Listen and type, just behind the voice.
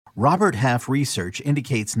Robert Half research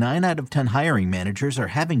indicates 9 out of 10 hiring managers are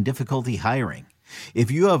having difficulty hiring.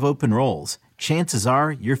 If you have open roles, chances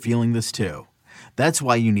are you're feeling this too. That's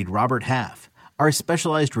why you need Robert Half. Our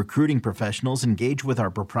specialized recruiting professionals engage with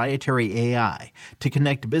our proprietary AI to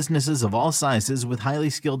connect businesses of all sizes with highly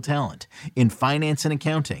skilled talent in finance and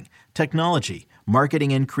accounting, technology,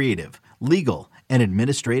 marketing and creative, legal, and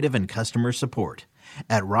administrative and customer support.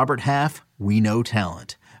 At Robert Half, we know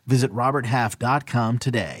talent. Visit roberthalf.com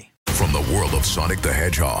today. From the world of Sonic the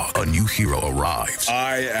Hedgehog, a new hero arrives.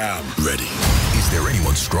 I am ready. Is there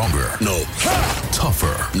anyone stronger? No. Ha!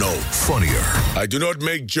 Tougher? No. Funnier? I do not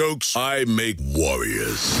make jokes. I make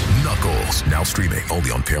warriors. Knuckles, now streaming only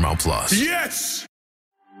on Paramount Plus. Yes!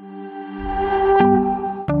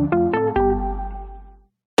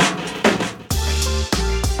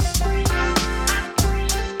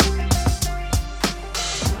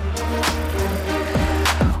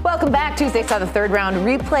 Welcome back. Tuesday saw the third round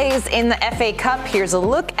replays in the FA Cup. Here's a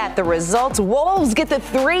look at the results. Wolves get the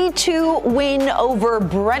 3-2 win over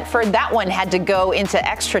Brentford. That one had to go into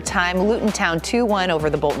extra time. Luton Town 2-1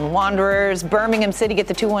 over the Bolton Wanderers. Birmingham City get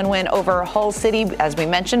the 2-1 win over Hull City. As we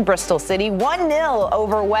mentioned, Bristol City 1-0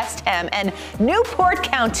 over West Ham. And Newport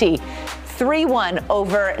County 3-1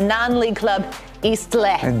 over non-league club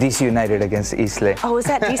Eastleigh. DC United against Eastleigh. Oh, is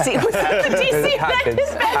that DC? Was that the DC United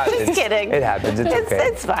match? Just kidding. It happens. It's okay.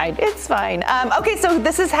 It's fine. It's fine. Okay, so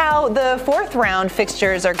this is how the fourth round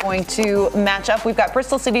fixtures are going to match up. We've got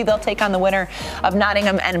Bristol City. They'll take on the winner of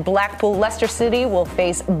Nottingham and Blackpool. Leicester City will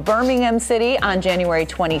face Birmingham City on January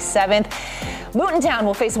 27th. Luton Town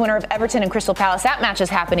will face the winner of Everton and Crystal Palace. That match is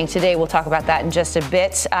happening today. We'll talk about that in just a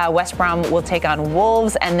bit. West Brom will take on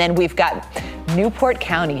Wolves. And then we've got Newport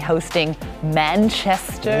County hosting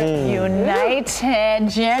Manchester United,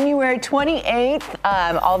 January 28th.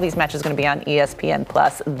 All these matches are going to be on ESPN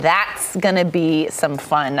Plus. That's going to be some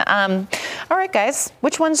fun. All right, guys,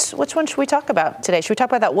 which one should we talk about today? Should we talk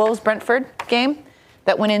about that Wolves-Brentford game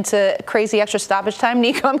that went into crazy extra stoppage time?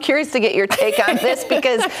 Nico, I'm curious to get your take on this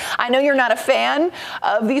because I know you're not a fan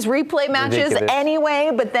of these replay matches anyway,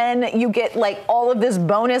 but then you get like all of this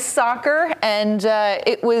bonus soccer, and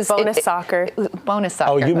it was bonus soccer.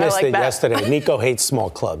 Oh, you missed it yesterday. Nico hates small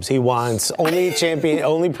clubs. He wants only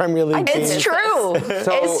Premier League teams. It's true.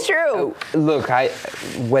 It's true. Look,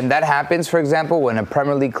 when that happens, for example, when a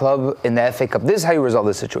Premier League club in the FA Cup, this is how you resolve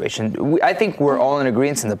the situation. I think we're all in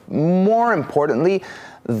agreement, and more importantly,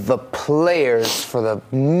 the players, for the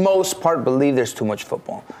most part, believe there's too much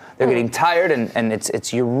football. They're getting tired, and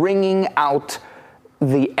it's you're wringing out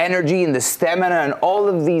the energy and the stamina and all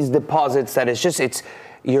of these deposits that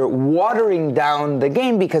you're watering down the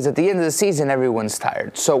game because at the end of the season, everyone's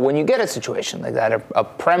tired. So when you get a situation like that, a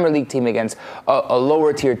Premier League team against a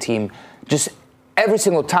lower tier team, just every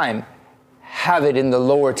single time, have it in the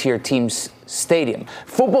lower tier team's stadium.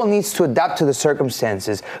 Football needs to adapt to the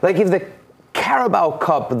circumstances. Like if the Carabao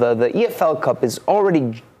Cup, the EFL Cup is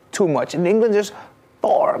already too much. In England, there's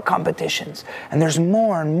 4 competitions, and there's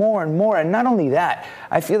more and more and more. And not only that,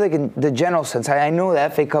 I feel like in the general sense, I know the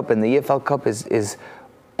FA Cup and the EFL Cup is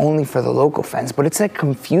only for the local fans, but it's like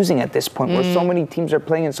confusing at this point where so many teams are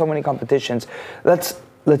playing in so many competitions. Let's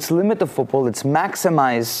limit the football. Let's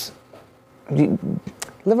maximize.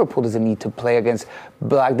 Liverpool doesn't need to play against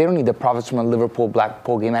Black. They don't need the profits from a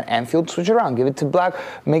Liverpool-Blackpool game at Anfield. Switch it around. Give it to Black.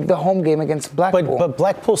 Make the home game against Blackpool. But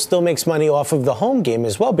Blackpool still makes money off of the home game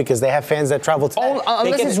as well because they have fans that travel to that.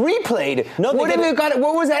 Unless it's replayed. No,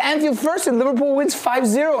 what was that Anfield first and Liverpool wins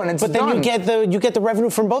 5-0 and it's done. But then you get the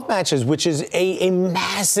revenue from both matches, which is a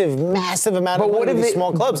massive amount of money to these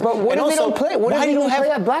small clubs. But what if they don't play? What if they don't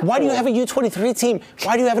play at Blackpool? Why do you have a U23 team?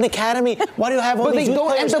 Why do you have an academy? Why do you have all these youth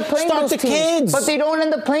players? Start the kids. But they don't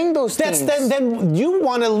end up playing those teams. Then you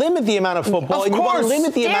want to limit the amount of football, and you want to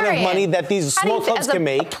limit the amount of money that these small clubs can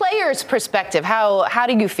make. As a player's perspective, how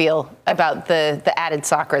do you feel about the added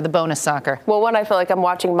soccer, the bonus soccer? Well, one, I feel like I'm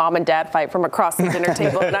watching mom and dad fight from across the dinner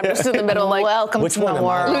table, and I'm just in the middle, like, welcome to the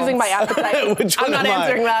world. Losing my appetite. I'm not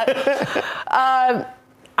answering that.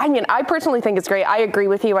 I mean, I personally think it's great. I agree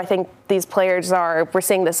with you. I think these players we're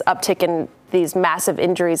seeing this uptick in these massive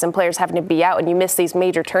injuries and players having to be out, and you miss these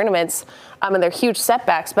major tournaments, and they're huge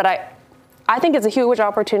setbacks. But I think it's a huge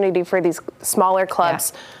opportunity for these smaller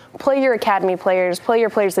clubs. Yeah. Play your academy players, play your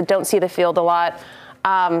players that don't see the field a lot.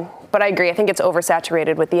 But I agree. I think it's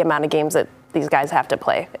oversaturated with the amount of games that these guys have to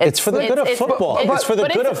play. It's for the good of football. It's for the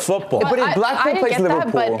good of football. But if Blackpool plays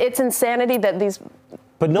Liverpool. But it's insanity that these.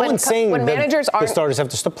 But no one's saying that the starters have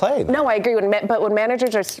to stop playing. No, I agree. But when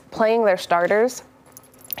managers are playing their starters,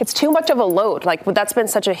 It's too much of a load. Like, that's been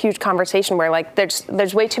such a huge conversation where, like,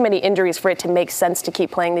 there's way too many injuries for it to make sense to keep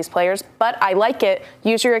playing these players. But I like it.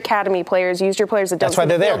 Use your academy players. Use your players that don't see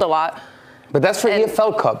the field a lot. But that's for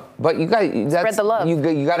EFL Cup. But you got spread the love.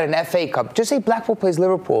 You got an FA Cup. Just say Blackpool plays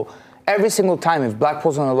Liverpool. Every single time, if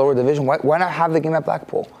Blackpool's on a lower division, why not have the game at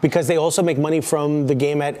Blackpool? Because they also make money from the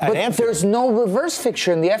game at Anfield. There's no reverse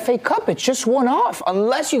fixture in the FA Cup. It's just one off,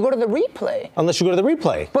 unless you go to the replay.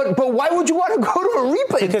 But why would you want to go to a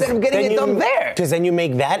replay instead of getting it done there? Because then you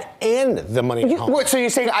make that and the money at home. What, so you're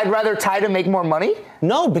saying I'd rather tie to make more money?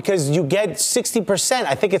 No, because you get 60%.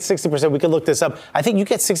 I think it's 60%. We could look this up. I think you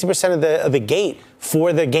get 60% of the gate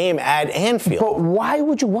for the game at Anfield. But why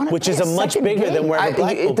would you want to? Which is a much bigger than wherever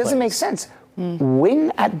Blackpool It doesn't make sense.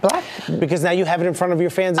 Win at Blackpool. Because now you have it in front of your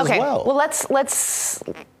fans as well. Well,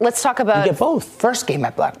 let's talk about. You get both. First game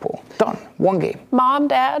at Blackpool. Done. One game. Mom,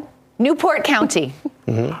 Dad. Newport County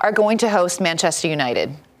are going to host Manchester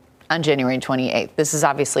United on January 28th. This is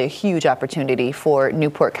obviously a huge opportunity for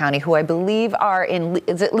Newport County, who I believe are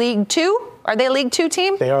is it League 2? Are they a League 2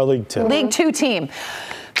 team? They are League 2. League 2 team.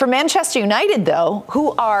 For Manchester United, though,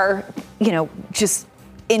 who are, just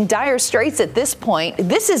in dire straits at this point,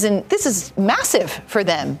 this is massive for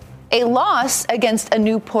them. A loss against a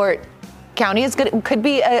Newport County could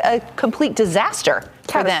be a complete disaster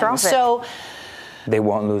for them. So they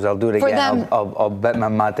won't lose. I'll do it again. I'll bet my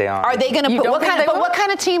mate on. Are they going to put what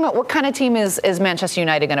kind of team is Manchester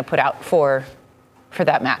United going to put out for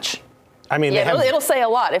that match? I mean, it'll say a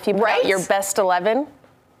lot if you put out your best 11.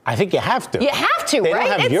 I think you have to. You have to, they right?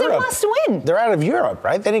 Don't have It's Europe. a must win. They're out of Europe,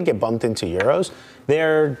 right? They didn't get bumped into Euros.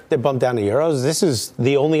 They're bumped down to Euros. This is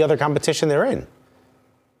the only other competition they're in.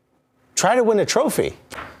 Try to win a trophy.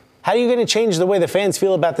 How are you going to change the way the fans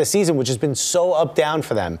feel about the season, which has been so up-down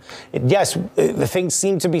for them? Yes, the things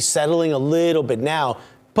seem to be settling a little bit now,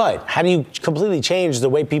 but how do you completely change the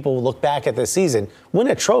way people look back at the season? Win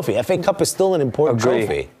a trophy. FA Cup is still an important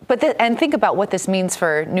trophy. But and think about what this means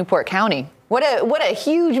for Newport County. What a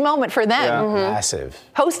huge moment for them. Yeah. Massive.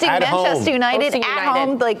 Hosting at Manchester home. United at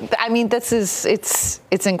home. This is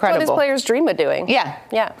it's incredible. What his players dream of doing.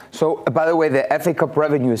 Yeah. So, by the way, the FA Cup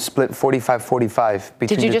revenue is split 45-45 between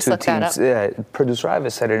Did you the just two look teams. that up? Yeah, producer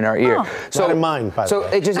Iva said it in our ear. Oh. So not in mine, by the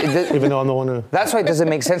way. Even though I'm the one who. That's why it doesn't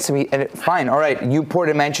make sense to me. And fine, all right, Newport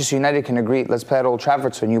and Manchester United can agree. Let's play at Old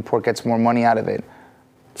Trafford so Newport gets more money out of it.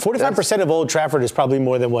 45% of Old Trafford is probably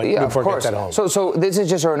more than what Newport gets at home. So this is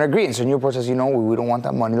just an agreement. So Newport says, we don't want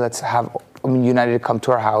that money. Let's have United come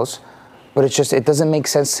to our house. But it doesn't make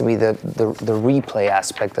sense to me, the replay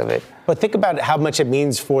aspect of it. But think about how much it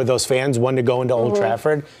means for those fans, one, to go into Old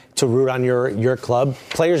Trafford, to root on your club.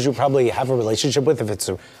 Players you probably have a relationship with if it's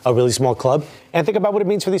a really small club. And think about what it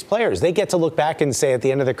means for these players. They get to look back and say at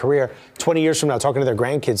the end of their career, 20 years from now, talking to their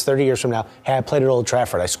grandkids, 30 years from now, hey, I played at Old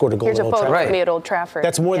Trafford. I scored a goal at Old Trafford. Here's a photo of me at Old Trafford.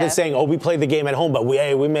 That's more than saying, we played the game at home, but we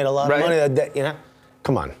made a lot of money that day.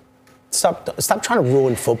 Come on. Stop trying to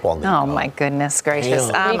ruin football now. Oh, my goodness gracious.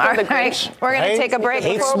 All right, we're going to take a break.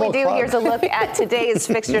 Before we do, club. here's a look at today's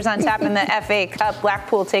fixtures on tap in the FA Cup.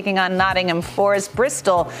 Blackpool taking on Nottingham Forest.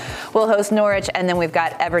 Bristol will host Norwich. And then we've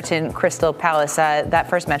got Everton, Crystal Palace. That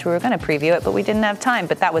first match, we were going to preview it, but we didn't have time.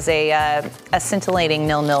 But that was a scintillating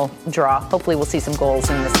 0-0 draw. Hopefully we'll see some goals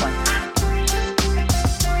in this one.